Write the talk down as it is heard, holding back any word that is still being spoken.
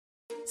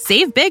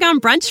Save big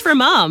on brunch for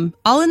mom,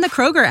 all in the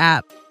Kroger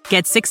app.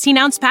 Get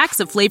 16-ounce packs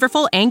of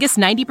flavorful Angus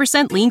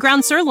 90% lean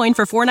ground sirloin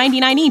for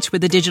 $4.99 each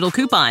with a digital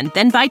coupon.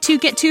 Then buy 2,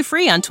 get 2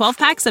 free on 12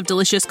 packs of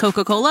delicious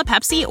Coca-Cola,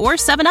 Pepsi, or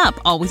 7-Up,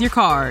 all with your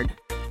card.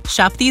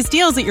 Shop these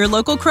deals at your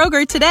local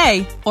Kroger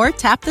today, or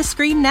tap the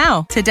screen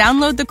now to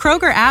download the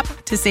Kroger app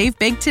to save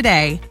big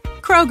today.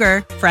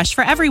 Kroger, fresh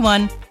for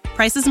everyone.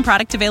 Prices and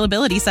product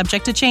availability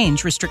subject to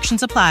change.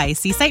 Restrictions apply.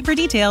 See site for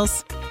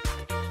details.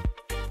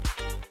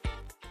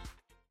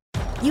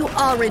 You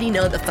already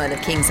know the fun of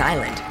Kings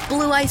Island.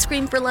 Blue ice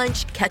cream for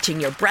lunch, catching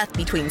your breath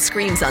between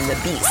screams on the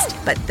beast.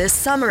 But this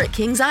summer at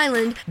Kings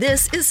Island,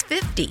 this is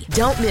 50.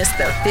 Don't miss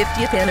the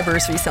 50th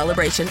anniversary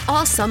celebration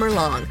all summer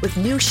long with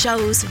new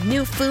shows,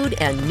 new food,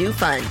 and new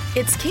fun.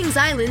 It's Kings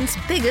Island's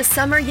biggest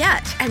summer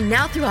yet. And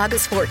now through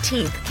August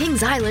 14th,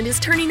 Kings Island is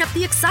turning up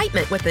the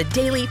excitement with a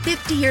daily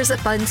 50 Years of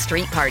Fun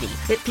street party.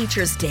 It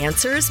features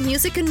dancers,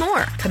 music, and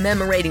more,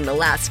 commemorating the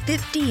last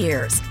 50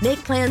 years.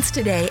 Make plans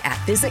today at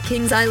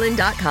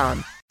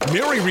visitkingsisland.com.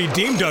 Mary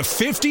redeemed a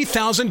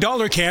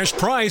 $50,000 cash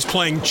prize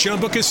playing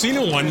Chumba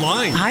Casino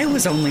online. I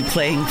was only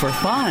playing for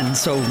fun,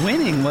 so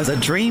winning was a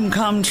dream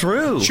come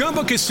true.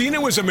 Chumba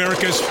Casino is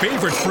America's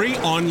favorite free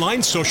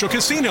online social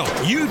casino.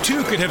 You,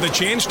 too, could have the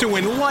chance to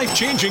win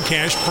life-changing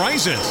cash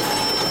prizes.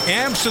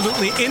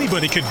 Absolutely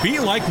anybody could be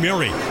like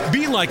Mary.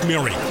 Be like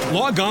Mary.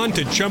 Log on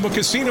to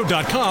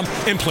ChumbaCasino.com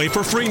and play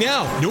for free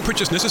now. No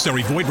purchase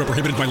necessary. Void where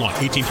prohibited by law.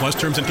 18 plus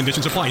terms and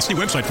conditions apply. See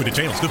website for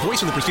details. The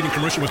voice in the preceding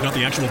commercial was not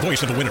the actual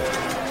voice of the winner.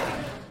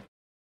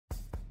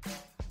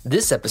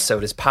 This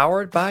episode is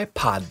powered by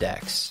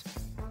Poddex.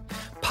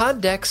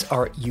 Poddex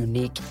are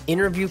unique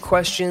interview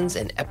questions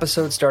and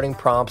episode starting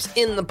prompts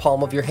in the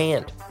palm of your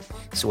hand.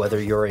 So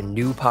whether you're a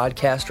new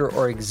podcaster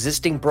or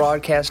existing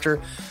broadcaster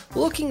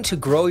looking to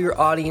grow your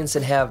audience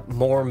and have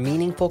more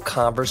meaningful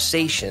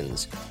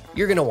conversations,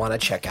 you're going to want to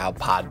check out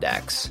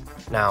Poddex.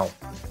 Now,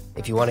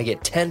 if you want to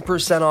get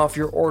 10% off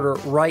your order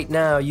right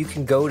now, you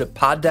can go to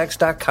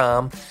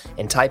poddex.com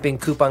and type in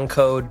coupon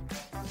code.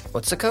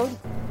 What's the code?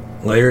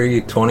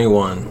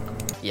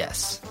 Larry21.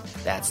 Yes,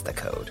 that's the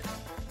code.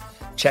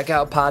 Check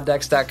out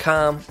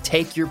poddex.com.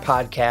 Take your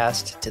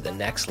podcast to the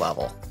next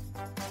level.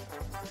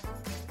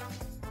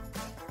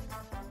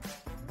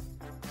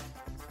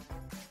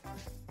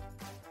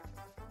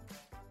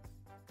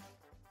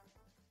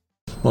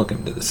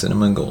 Welcome to the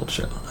Cinema Gold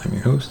Show. I'm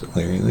your host,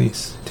 Larry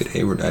Leese.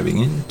 Today we're diving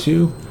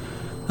into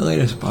the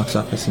latest box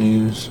office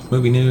news,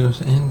 movie news,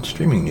 and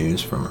streaming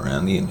news from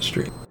around the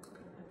industry.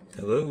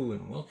 Hello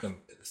and welcome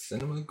to the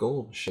Cinema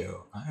Gold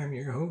Show. I'm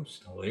your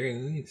host, Larry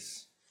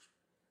Leese.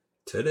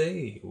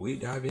 Today we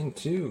dive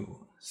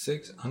into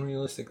 6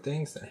 unrealistic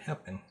things that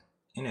happen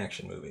in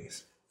action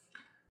movies.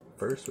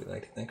 First, we'd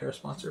like to thank our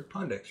sponsor,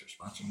 Poddex, for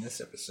sponsoring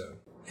this episode.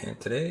 And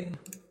today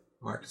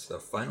marks the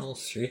final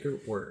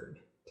secret word.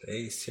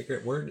 Today's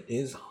secret word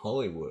is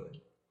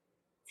Hollywood.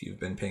 If you've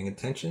been paying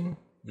attention,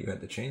 you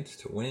had the chance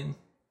to win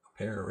a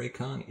pair of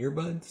Raycon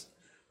earbuds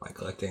by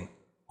collecting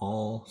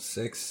all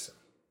 6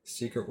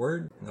 secret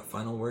word, and the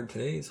final word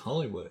today is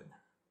Hollywood.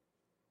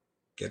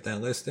 Get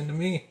that list into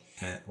me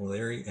at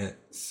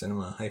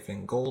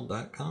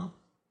larry@cinema-gold.com.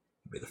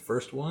 You'll be the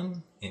first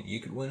one, and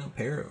you could win a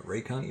pair of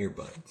Raycon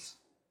earbuds.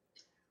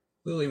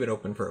 We'll leave it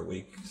open for a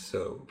week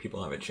so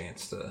people have a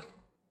chance to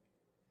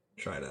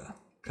try to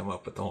come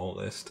up with the whole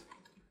list.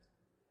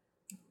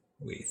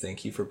 We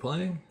thank you for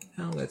playing.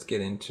 Now let's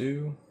get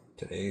into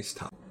today's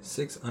topic.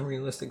 6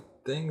 unrealistic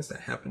things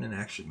that happen in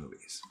action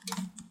movies.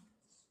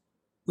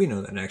 We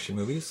know that action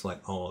movies,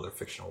 like all other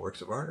fictional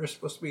works of art, are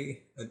supposed to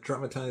be a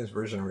dramatized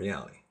version of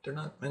reality. They're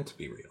not meant to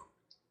be real.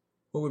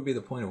 What would be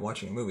the point of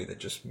watching a movie that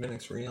just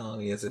mimics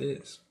reality as it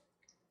is?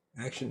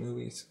 Action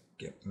movies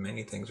get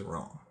many things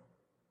wrong,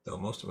 though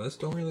most of us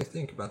don't really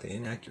think about the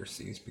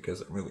inaccuracies because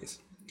they're movies.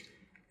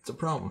 It's a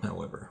problem,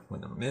 however,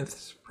 when the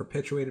myths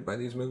perpetuated by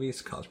these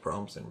movies cause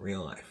problems in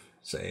real life,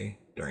 say,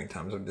 during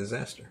times of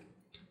disaster.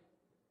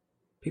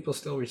 People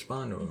still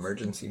respond to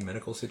emergency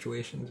medical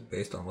situations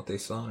based on what they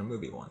saw in a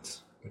movie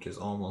once, which is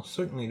almost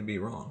certainly to be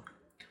wrong,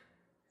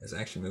 as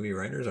action movie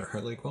writers are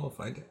hardly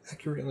qualified to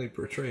accurately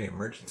portray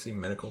emergency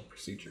medical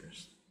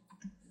procedures.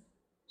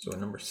 So at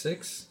number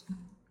 6,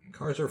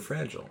 cars are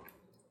fragile.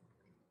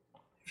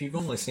 If you've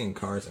only seen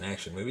cars in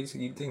action movies,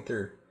 you'd think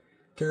they're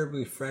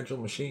terribly fragile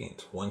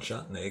machines. One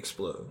shot and they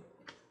explode.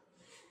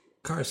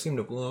 Cars seem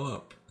to blow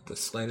up at the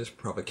slightest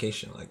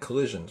provocation, like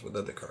collisions with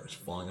other cars,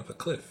 falling off a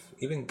cliff,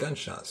 even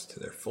gunshots to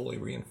their fully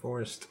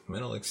reinforced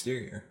metal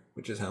exterior,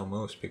 which is how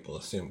most people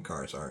assume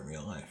cars are in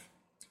real life.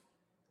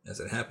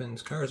 As it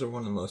happens, cars are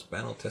one of the most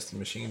battle-tested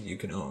machines you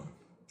can own.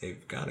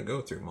 They've got to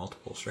go through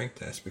multiple strength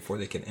tests before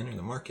they can enter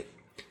the market.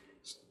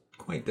 It's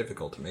quite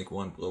difficult to make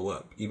one blow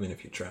up, even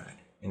if you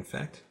tried. In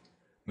fact,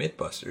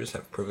 Mythbusters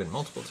have proven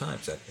multiple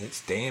times that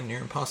it's damn near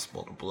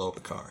impossible to blow up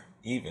a car,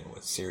 even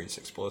with serious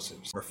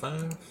explosives. Number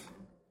 5.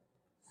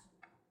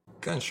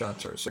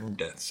 Gunshots are a certain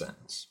death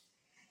sentence.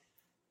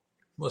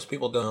 Most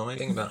people don't know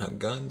anything about how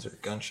guns or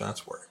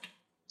gunshots work,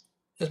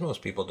 as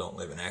most people don't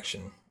live in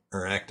action,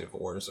 or active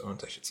war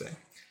zones, I should say.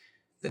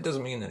 That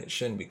doesn't mean that it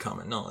shouldn't be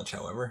common knowledge,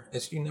 however,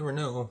 as you never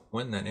know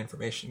when that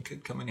information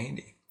could come in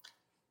handy.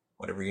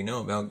 Whatever you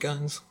know about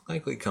guns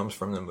likely comes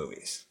from the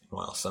movies, and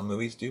while some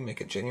movies do make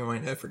a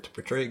genuine effort to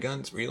portray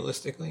guns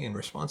realistically and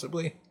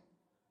responsibly,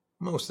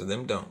 most of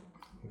them don't.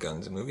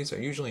 Guns in movies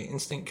are usually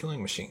instant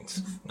killing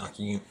machines,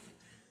 knocking you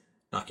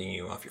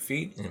off your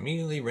feet and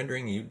immediately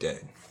rendering you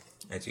dead.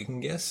 As you can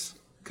guess,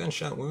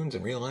 gunshot wounds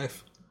in real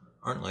life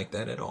aren't like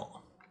that at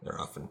all. They're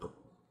often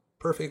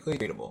perfectly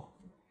treatable,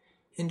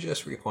 and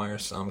just require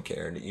some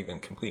care to even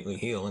completely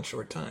heal in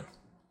short time.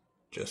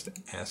 Just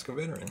ask a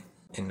veteran.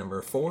 And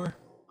number 4,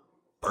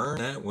 burn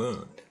that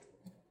wound.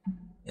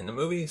 In the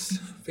movies,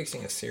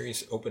 fixing a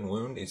serious open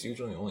wound is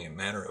usually only a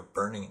matter of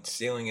burning and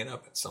sealing it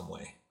up in some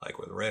way, like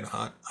with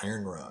red-hot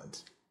iron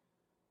rods.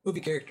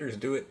 Movie characters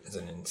do it as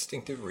an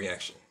instinctive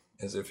reaction,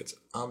 as if it's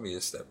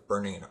obvious that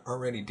burning an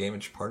already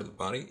damaged part of the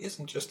body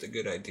isn't just a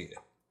good idea,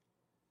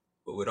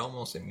 but would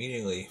almost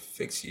immediately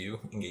fix you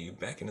and get you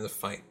back into the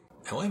fight.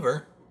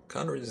 However,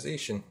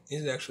 cauterization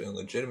is actually a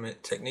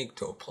legitimate technique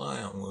to apply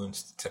on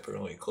wounds to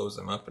temporarily close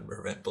them up and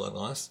prevent blood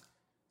loss,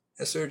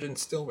 as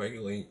surgeons still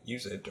regularly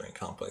use it during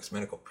complex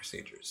medical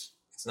procedures.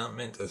 It's not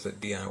meant as a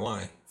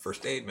DIY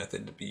first aid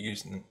method to be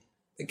used in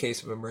the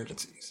case of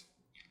emergencies.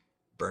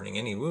 Burning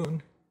any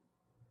wound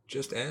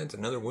just adds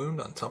another wound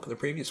on top of the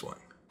previous one,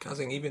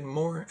 causing even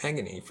more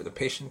agony for the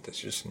patient that's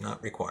just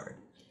not required.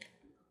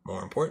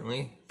 More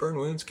importantly, burn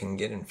wounds can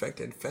get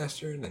infected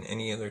faster than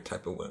any other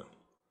type of wound,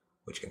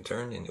 which can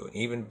turn into an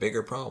even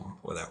bigger problem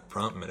without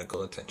prompt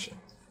medical attention.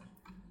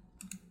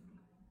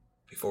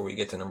 Before we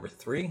get to number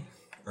 3,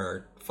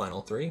 our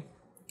final 3,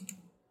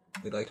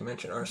 we'd like to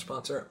mention our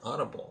sponsor,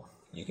 Audible.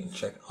 You can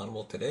check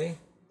Audible today,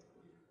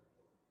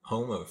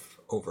 home of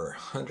over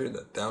hundreds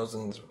of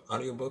thousands of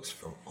audiobooks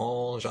from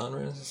all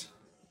genres.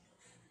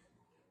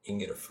 You can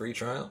get a free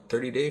trial,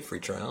 30-day free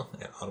trial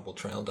at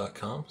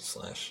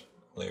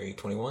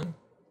audibletrial.com/Larry21.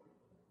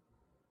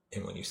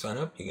 And when you sign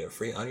up, you get a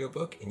free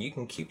audiobook, and you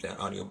can keep that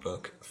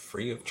audiobook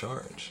free of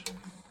charge.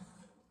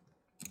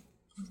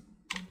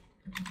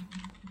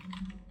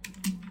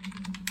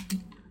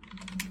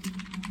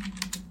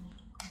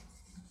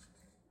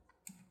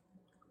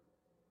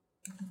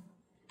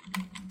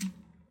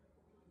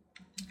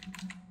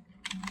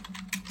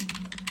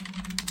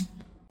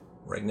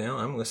 Right now,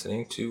 I'm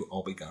listening to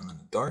All Be Gone in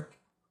the Dark,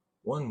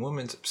 one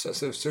woman's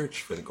obsessive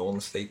search for the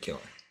Golden State Killer.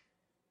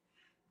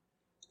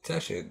 It's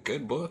actually a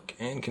good book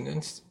and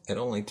condensed at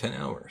only 10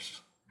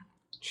 hours.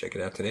 Check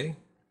it out today.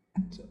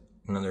 It's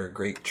another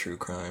great true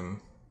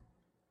crime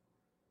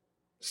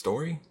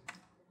story.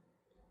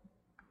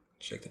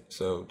 Check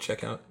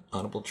out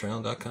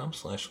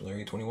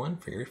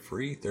audibletrial.com/Larry21 for your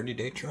free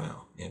 30-day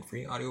trial and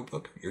free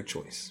audiobook of your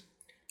choice.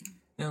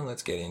 Now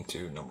let's get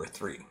into number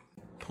 3.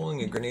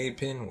 Pulling a grenade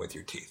pin with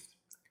your teeth.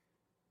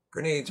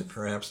 Grenades are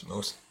perhaps the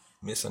most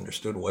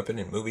misunderstood weapon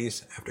in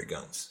movies after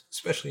guns,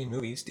 especially in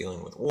movies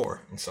dealing with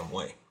war in some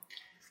way.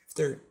 If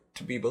they're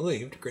to be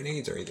believed,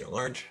 grenades are either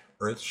large,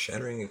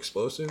 earth-shattering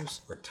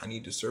explosives or tiny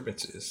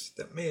disturbances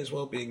that may as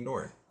well be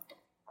ignored.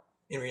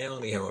 In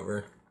reality,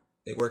 however,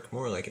 they work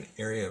more like an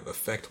area of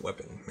effect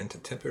weapon meant to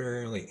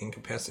temporarily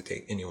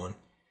incapacitate anyone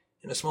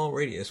in a small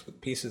radius with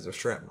pieces of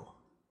shrapnel.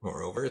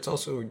 Moreover, it's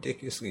also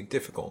ridiculously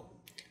difficult,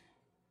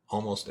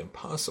 almost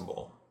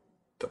impossible,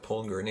 to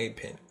pull a grenade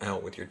pin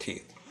out with your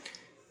teeth,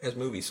 as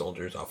movie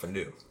soldiers often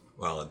do.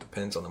 While it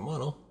depends on the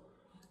model,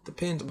 the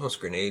pins of most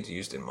grenades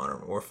used in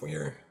modern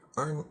warfare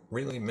aren't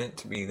really meant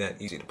to be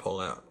that easy to pull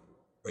out,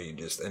 or you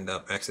just end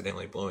up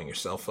accidentally blowing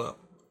yourself up.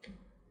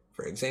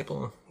 For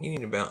example, you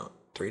need about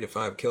 3 to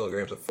 5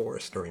 kilograms of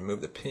force to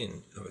remove the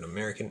pin of an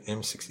American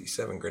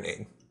M67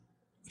 grenade,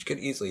 which could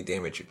easily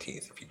damage your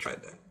teeth if you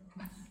tried that.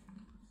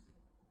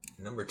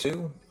 Number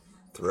 2,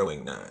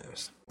 throwing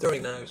knives.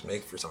 Throwing knives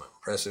make for some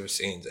impressive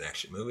scenes in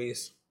action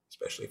movies,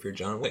 especially if you're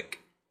John Wick,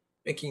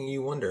 making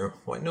you wonder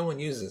why no one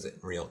uses it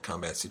in real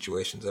combat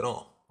situations at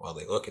all. While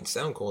they look and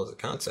sound cool as a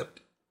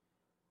concept,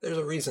 there's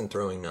a reason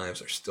throwing knives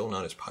are still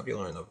not as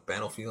popular on the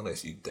battlefield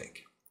as you'd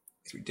think.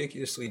 It's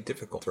ridiculously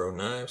difficult to throw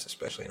knives,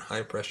 especially in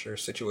high-pressure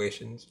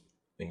situations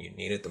when you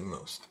need it the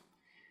most.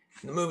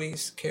 In the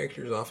movies,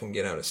 characters often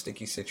get out of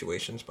sticky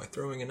situations by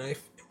throwing a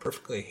knife and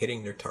perfectly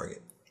hitting their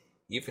target,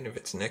 even if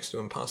it's next to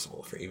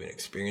impossible for even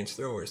experienced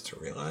throwers to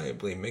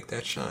reliably make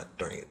that shot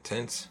during a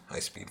tense,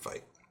 high-speed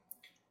fight.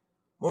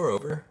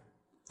 Moreover,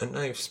 a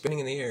knife spinning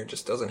in the air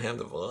just doesn't have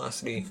the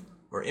velocity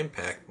or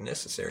impact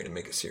necessary to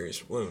make a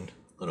serious wound,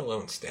 let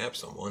alone stab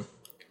someone.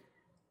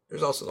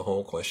 There's also the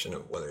whole question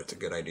of whether it's a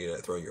good idea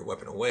to throw your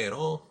weapon away at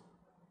all,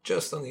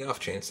 just on the off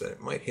chance that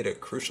it might hit a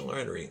crucial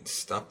artery and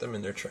stop them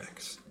in their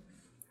tracks.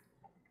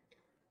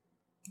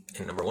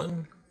 And number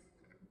 1,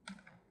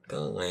 the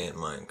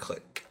landmine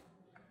click.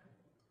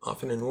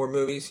 Often in war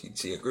movies, you'd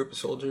see a group of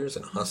soldiers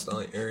in a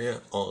hostile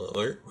area all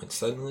alert when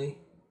suddenly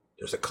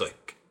there's a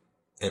click.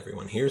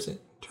 Everyone hears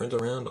it, turns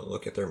around to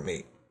look at their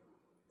mate,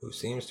 who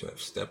seems to have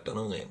stepped on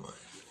a landmine.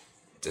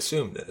 It's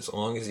assumed that as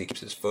long as he keeps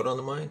his foot on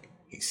the mine,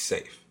 he's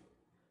safe,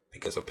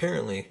 because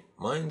apparently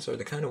mines are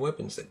the kind of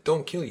weapons that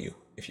don't kill you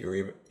if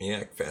you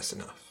react fast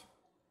enough.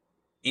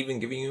 even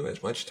giving you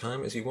as much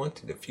time as you want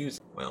to defuse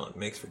it. While it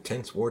makes for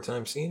tense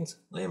wartime scenes,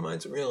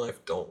 landmines in real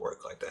life don't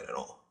work like that at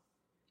all.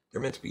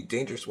 They're meant to be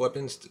dangerous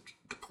weapons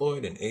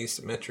deployed in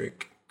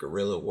asymmetric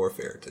guerrilla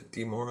warfare to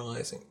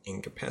demoralize and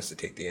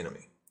incapacitate the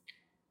enemy.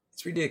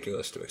 It's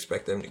ridiculous to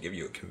expect them to give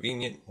you a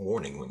convenient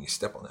warning when you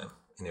step on them,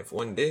 and if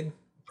one did,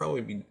 it'd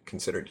probably be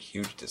considered a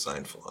huge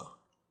design flaw.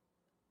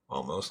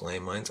 While most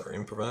landmines are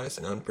improvised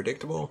and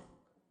unpredictable,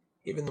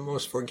 even the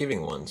most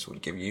forgiving ones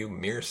would give you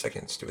mere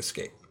seconds to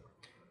escape,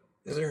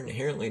 as they're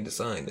inherently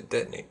designed to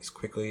detonate as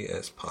quickly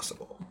as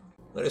possible.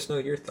 Let us know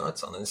your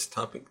thoughts on this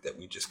topic that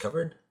we just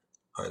covered.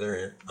 Are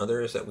there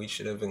others that we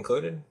should have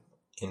included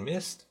and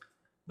missed?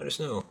 Let us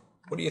know.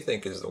 What do you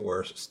think is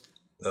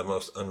the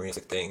most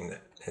unrealistic thing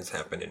that has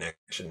happened in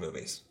action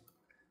movies?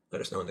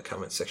 Let us know in the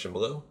comments section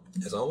below.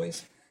 As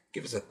always,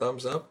 give us a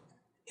thumbs up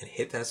and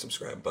hit that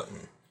subscribe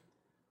button.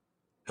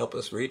 Help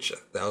us reach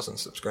 1,000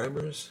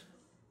 subscribers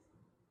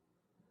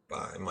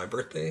by my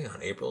birthday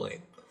on April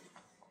 8th.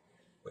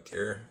 With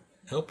your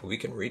help, we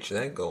can reach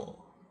that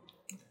goal.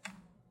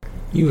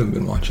 You have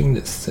been watching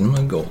the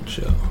Cinema Gold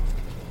Show.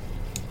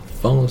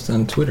 Follow us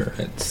on Twitter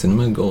at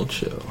Cinema Gold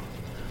Show.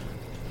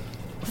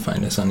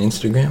 Find us on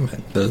Instagram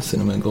at The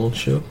Cinema Gold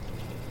Show.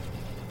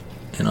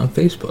 And on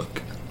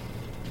Facebook,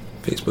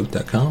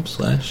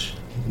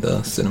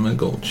 facebook.com/The Cinema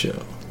Gold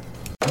Show.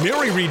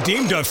 Mary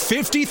redeemed a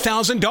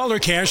 $50,000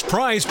 cash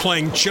prize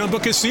playing Chumba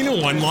Casino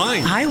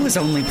online. I was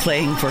only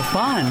playing for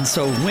fun,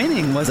 so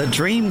winning was a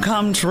dream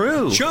come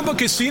true. Chumba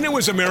Casino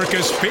is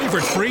America's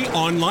favorite free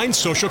online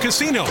social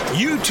casino.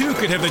 You too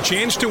could have the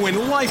chance to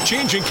win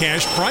life-changing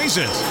cash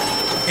prizes.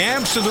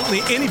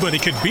 Absolutely anybody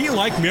could be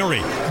like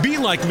Mary. Be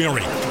like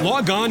Mary.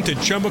 Log on to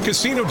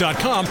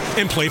ChumbaCasino.com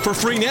and play for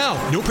free now.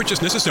 No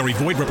purchase necessary.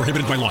 Void where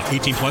prohibited by law.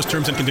 18 plus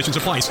terms and conditions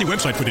apply. See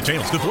website for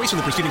details. The voice in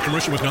the preceding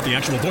commercial was not the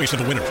actual voice of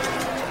the winner.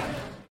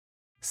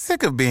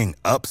 Sick of being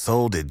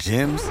upsold at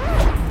gyms?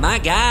 My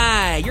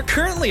guy, you're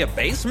currently a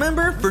base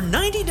member? For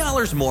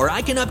 $90 more,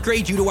 I can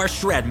upgrade you to our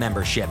Shred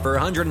membership. For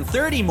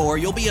 $130 more,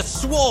 you'll be a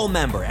Swole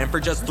member. And for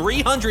just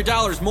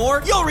 $300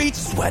 more, you'll reach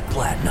Sweat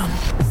Platinum.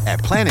 At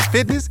Planet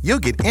Fitness, you'll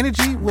get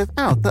energy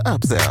without the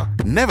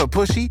upsell. Never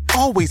pushy,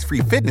 always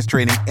free fitness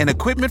training and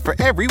equipment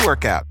for every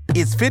workout.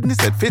 It's fitness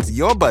that fits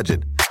your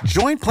budget.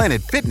 Join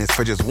Planet Fitness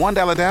for just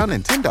 $1 down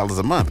and $10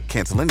 a month.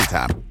 Cancel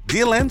anytime.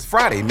 Deal ends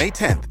Friday, May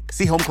 10th.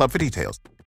 See Home Club for details.